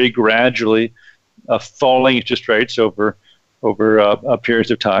is very gradually falling interest rates over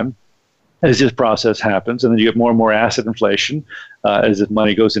periods of time as this process happens, and then you get more and more asset inflation as the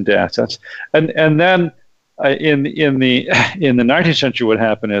money goes into assets, and then in the 19th century, what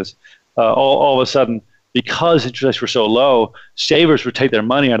happened is all of a sudden, because interest rates were so low, savers would take their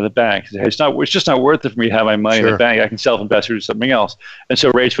money out of the bank. It's just not worth it for me to have my money in the bank. I can self-invest or do something else, and so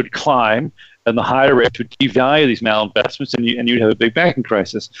rates would climb, and the higher rates would devalue these malinvestments, and you'd have a big banking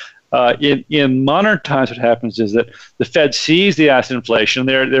crisis. In modern times, what happens is that the Fed sees the asset inflation.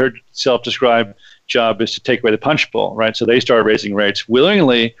 Their self-described job is to take away the punch bowl, right? So they start raising rates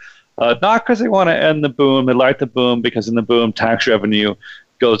willingly, not because they want to end the boom. They like the boom because in the boom, tax revenue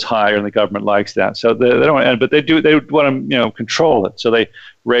goes higher, and the government likes that. So they don't want to end, but they do. They want to control it. So they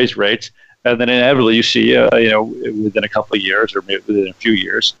raise rates, and then inevitably you see within a couple of years or maybe within a few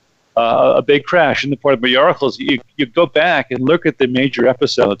years, a big crash. And the point of my article is you go back and look at the major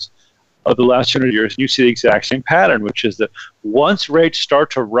episodes of the last 100 years, and you see the exact same pattern, which is that once rates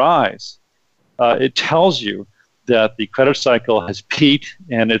start to rise, it tells you that the credit cycle has peaked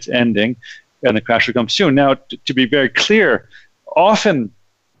and it's ending, and the crash will come soon. Now, to be very clear, often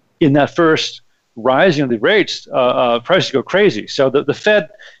in that first rising of the rates, prices go crazy. So the Fed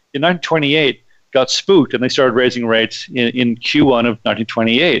in 1928 got spooked, and they started raising rates in Q1 of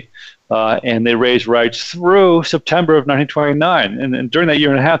 1928. And they raised rates through September of 1929. And during that year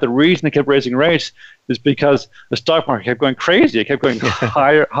and a half, the reason they kept raising rates is because the stock market kept going crazy. It kept going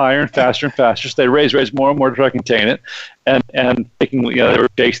higher and faster and faster. So they raised rates more and more to try to contain it. And thinking, they were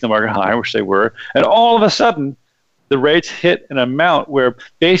chasing the market higher, which they were. And all of a sudden, the rates hit an amount where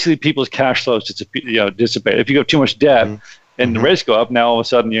basically people's cash flows dissipate. If you have too much debt, and the rates go up, now all of a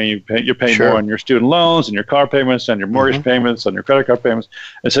sudden you're paying more on your student loans and your car payments and your mortgage payments and your credit card payments,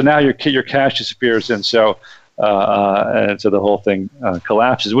 and so now your cash disappears, and so the whole thing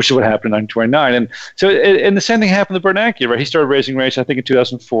collapses, which is what happened in 1929. And so and the same thing happened to Bernanke, right? He started raising rates, I think, in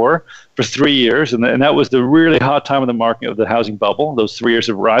 2004 for 3 years, and that was the really hot time of the market of the housing bubble, those 3 years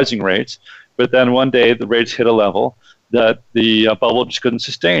of rising rates. But then one day the rates hit a level that the bubble just couldn't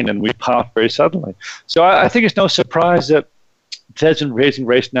sustain, and we popped very suddenly. So I think it's no surprise that Fed's been raising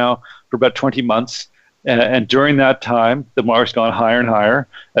rates now for about 20 months, and during that time, the market's gone higher and higher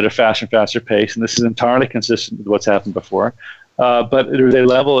at a faster and faster pace, and this is entirely consistent with what's happened before. But there's a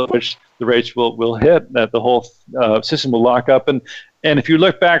level at which the rates will hit, that the whole system will lock up. And if you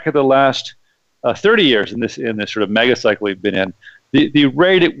look back at the last 30 years in this sort of mega cycle we've been in, the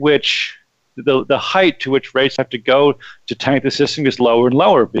rate at which the height to which rates have to go to tank the system gets lower and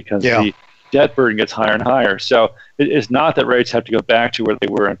lower because the debt burden gets higher and higher. So it's not that rates have to go back to where they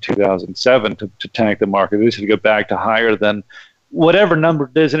were in 2007 to tank the market. They just have to go back to higher than whatever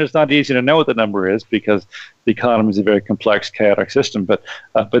number it is, and it's not easy to know what the number is because the economy is a very complex, chaotic system. But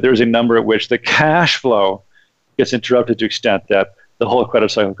there's a number at which the cash flow gets interrupted to the extent that the whole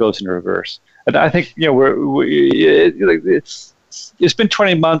credit cycle goes into reverse. And I think it's been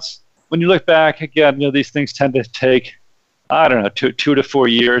 20 months. When you look back again, these things tend to take, I don't know, 2 to 4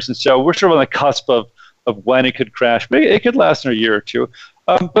 years, and so we're sort of on the cusp of when it could crash. Maybe it could last in a year or two.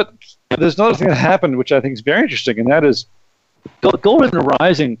 But there's another thing that happened, which I think is very interesting, and that is gold has been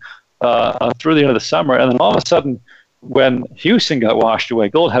rising through the end of the summer, and then all of a sudden, when Houston got washed away,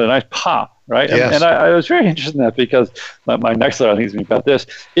 gold had a nice pop, right? Yes. And I was very interested in that because my next letter, I think, is going to be about this.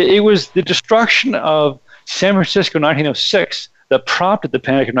 It was the destruction of San Francisco in 1906 that prompted the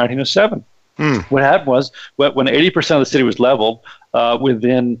panic of 1907. What happened was when 80% of the city was leveled,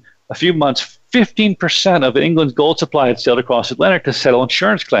 within a few months, 15% of England's gold supply had sailed across the Atlantic to settle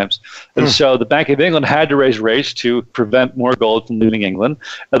insurance claims. And so the Bank of England had to raise rates to prevent more gold from leaving England.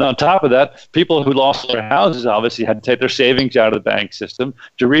 And on top of that, people who lost their houses obviously had to take their savings out of the bank system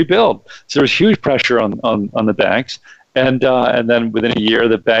to rebuild. So there was huge pressure on the banks. And then within a year,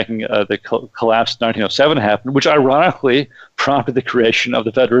 the banking, the collapse in 1907 happened, which ironically prompted the creation of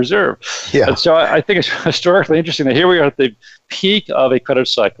the Federal Reserve. Yeah. And so I think it's historically interesting that here we are at the peak of a credit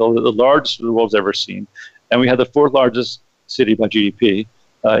cycle, the largest the world's ever seen, and we had the fourth largest city by GDP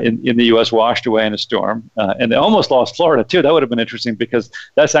in the U.S. washed away in a storm, and they almost lost Florida too. That would have been interesting because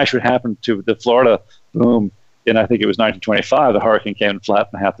that's actually what happened to the Florida boom in, I think it was 1925. The hurricane came and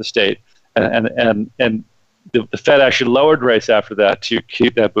flattened half the state, and the Fed actually lowered rates after that to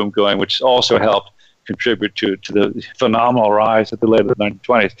keep that boom going, which also helped contribute to the phenomenal rise at the late of the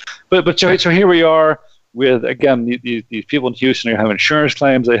 1920s. But so here we are with, again, these people in Houston who have insurance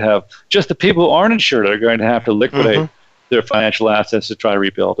claims. They have just the people who aren't insured are going to have to liquidate their financial assets to try to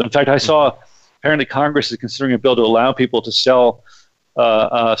rebuild. In fact, I saw apparently Congress is considering a bill to allow people to sell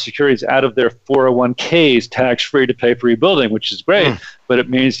securities out of their 401ks tax-free to pay for rebuilding, which is great. But it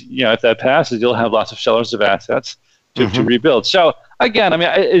means, if that passes, you'll have lots of sellers of assets to rebuild. So again, I mean,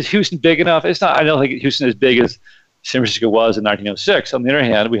 is Houston big enough? It's not. I don't think Houston is as big as San Francisco was in 1906. On the other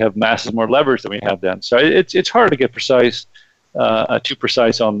hand, we have massive more leverage than we had then. So it's hard to get too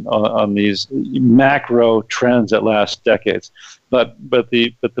precise on these macro trends that last decades. But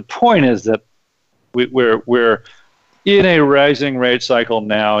the point is that we're in a rising rate cycle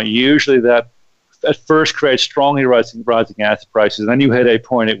now. Usually that at first creates strongly rising asset prices, and then you hit a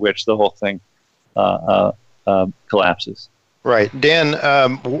point at which the whole thing collapses. Right. Dan,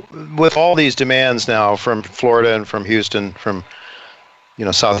 with all these demands now from Florida and from Houston, from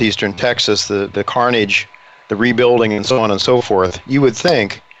southeastern Texas, the carnage, the rebuilding, and so on and so forth, you would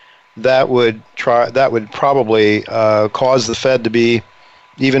think that would probably cause the Fed to be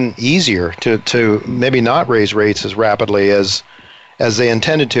even easier to maybe not raise rates as rapidly as they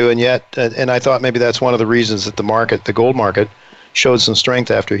intended to, and I thought maybe that's one of the reasons that the gold market, showed some strength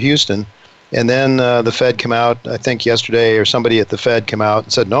after Houston. And then the Fed came out, I think yesterday, or somebody at the Fed came out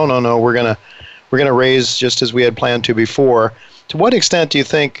and said, no, we're gonna raise just as we had planned to before. To what extent do you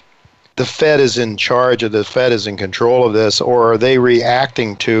think the Fed is in charge, or the Fed is in control of this, or are they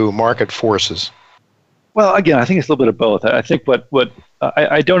reacting to market forces? Well, again, I think it's a little bit of both. I think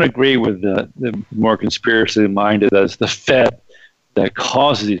I don't agree with the more conspiracy-minded as the Fed that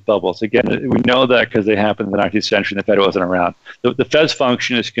causes these bubbles. Again, we know that because they happened in the 19th century and the Fed wasn't around. The Fed's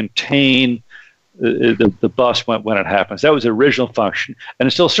function is contain the bust when it happens. That was the original function, and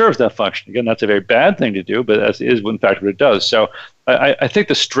it still serves that function. Again, that's a very bad thing to do, but that is, in fact, what it does. So I think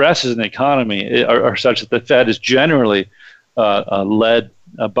the stresses in the economy are such that the Fed is generally led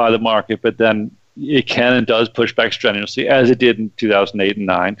by the market, but then it can and does push back strenuously, as it did in 2008 and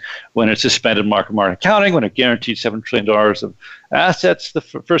 2009, when it suspended market accounting, when it guaranteed $7 trillion of assets the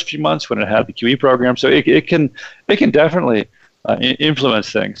first few months, when it had the QE program. So it can definitely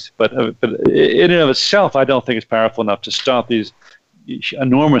influence things. But in and of itself, I don't think it's powerful enough to stop these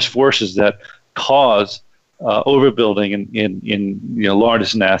enormous forces that cause overbuilding in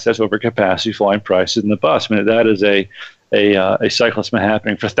largest in assets, overcapacity, falling prices, and the bust. I mean, that is a cycle that's been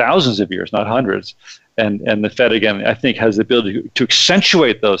happening for thousands of years, not hundreds. And the Fed, again, I think, has the ability to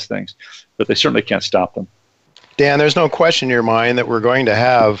accentuate those things, but they certainly can't stop them. Dan, there's no question in your mind that we're going to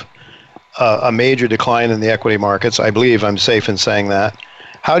have a major decline in the equity markets. I believe I'm safe in saying that.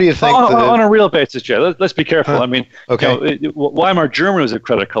 How do you think on a real basis, Jay? Let's be careful. I mean, Weimar Germany was a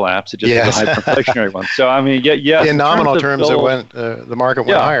credit collapse. It just was a hyperinflationary one. So I mean, in nominal terms, the market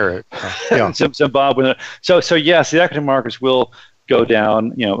went higher. Zimbabwe. So yes, the equity markets will go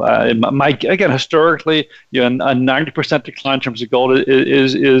down. Again, historically, a 90% decline in terms of gold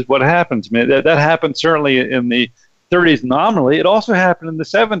is what happens. I mean, that happened certainly in the 30s nominally. It also happened in the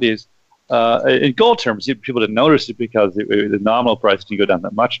 70s. In gold terms, people didn't notice it because the nominal price didn't go down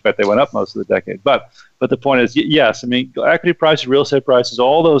that much. In fact, they went up most of the decade. But the point is, yes, I mean, equity prices, real estate prices,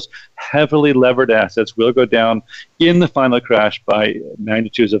 all those heavily levered assets will go down in the final crash by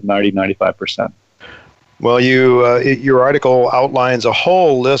magnitudes of 90-95%. Well, your article outlines a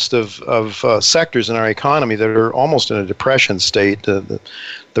whole list of sectors in our economy that are almost in a depression state. The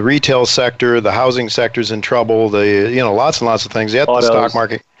retail sector, the housing sector is in trouble. Lots and lots of things. Yet the stock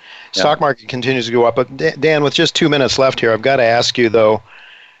market. Stock market continues to go up. But Dan, with just 2 minutes left here, I've got to ask you, though,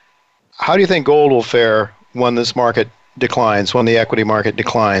 how do you think gold will fare when this market declines, when the equity market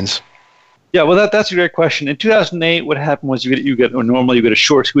declines? Yeah, well, that's a great question. In 2008, what happened was you get a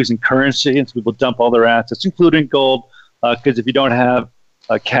short squeeze in currency, and so people dump all their assets, including gold, because if you don't have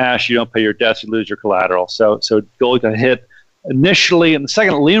cash, you don't pay your debts, you lose your collateral. So gold got hit initially, and the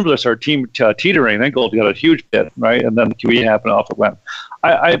second Lehman Brothers started teetering, then gold got a huge hit, right? And then the QE happened, off it went.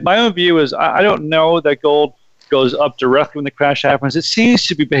 My own view is I don't know that gold goes up directly when the crash happens. It seems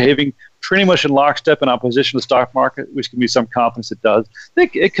to be behaving pretty much in lockstep in opposition to the stock market, which can be some confidence it does. I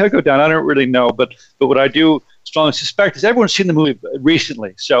think it could go down. I don't really know, but what I do strongly suspect is everyone's seen the movie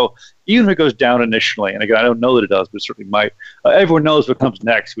recently. So even if it goes down initially, and again, I don't know that it does, but it certainly might, everyone knows what comes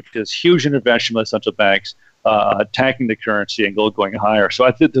next, which is huge intervention by central banks, tanking the currency and gold going higher. So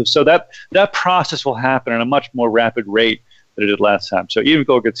I think that process will happen at a much more rapid rate than it did last time. So even if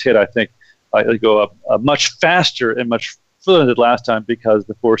gold gets hit, I think it'll go up much faster and much further than it did last time because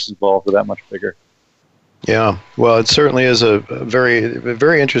the forces involved are that much bigger. Yeah, well, it certainly is a very,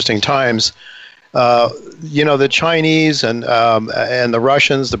 very interesting times. The Chinese and the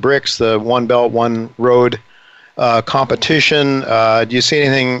Russians, the BRICS, the One Belt, One Road competition. Do you see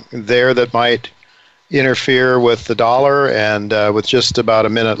anything there that might interfere with the dollar? And with just about a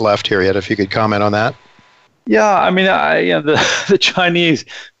minute left here yet, if you could comment on that. Yeah, I mean, the Chinese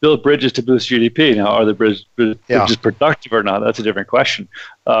build bridges to boost GDP. Now, are the bridges productive or not? That's a different question.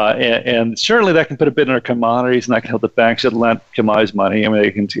 And certainly that can put a bit in our commodities, and that can help the banks that lend commodities money. I mean,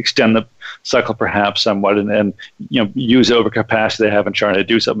 they can extend the cycle perhaps somewhat, and use overcapacity they have in China to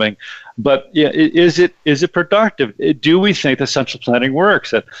do something. But is it productive? Do we think that central planning works?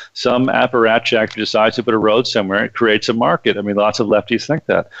 That some apparatchik actor decides to put a road somewhere and creates a market? I mean, lots of lefties think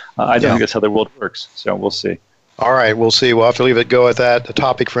that. I don't think that's how the world works. So we'll see. All right, we'll see. We'll have to leave it go at that. A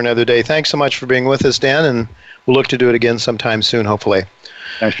topic for another day. Thanks so much for being with us, Dan, and we'll look to do it again sometime soon, hopefully.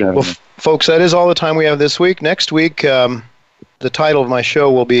 Thanks for having me. Folks, that is all the time we have this week. Next week, the title of my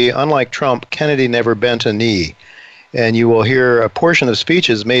show will be Unlike Trump, Kennedy Never Bent a Knee. And you will hear a portion of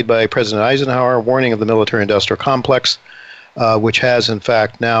speeches made by President Eisenhower warning of the military-industrial complex, which has, in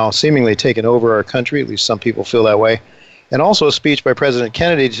fact, now seemingly taken over our country. At least some people feel that way. And also a speech by President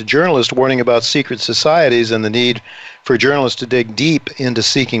Kennedy to journalists warning about secret societies and the need for journalists to dig deep into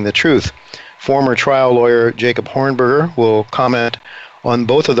seeking the truth. Former trial lawyer Jacob Hornberger will comment on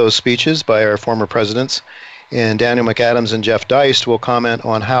both of those speeches by our former presidents, and Daniel McAdams and Jeff Deist will comment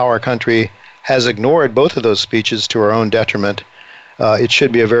on how our country has ignored both of those speeches to our own detriment. It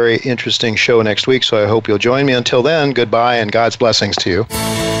should be a very interesting show next week, so I hope you'll join me. Until then, goodbye and God's blessings to you.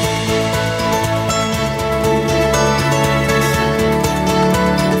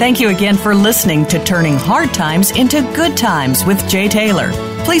 Thank you again for listening to Turning Hard Times into Good Times with Jay Taylor.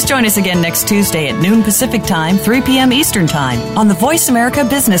 Please join us again next Tuesday at noon Pacific Time, 3 p.m. Eastern Time on the Voice America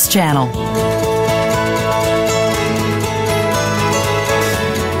Business Channel.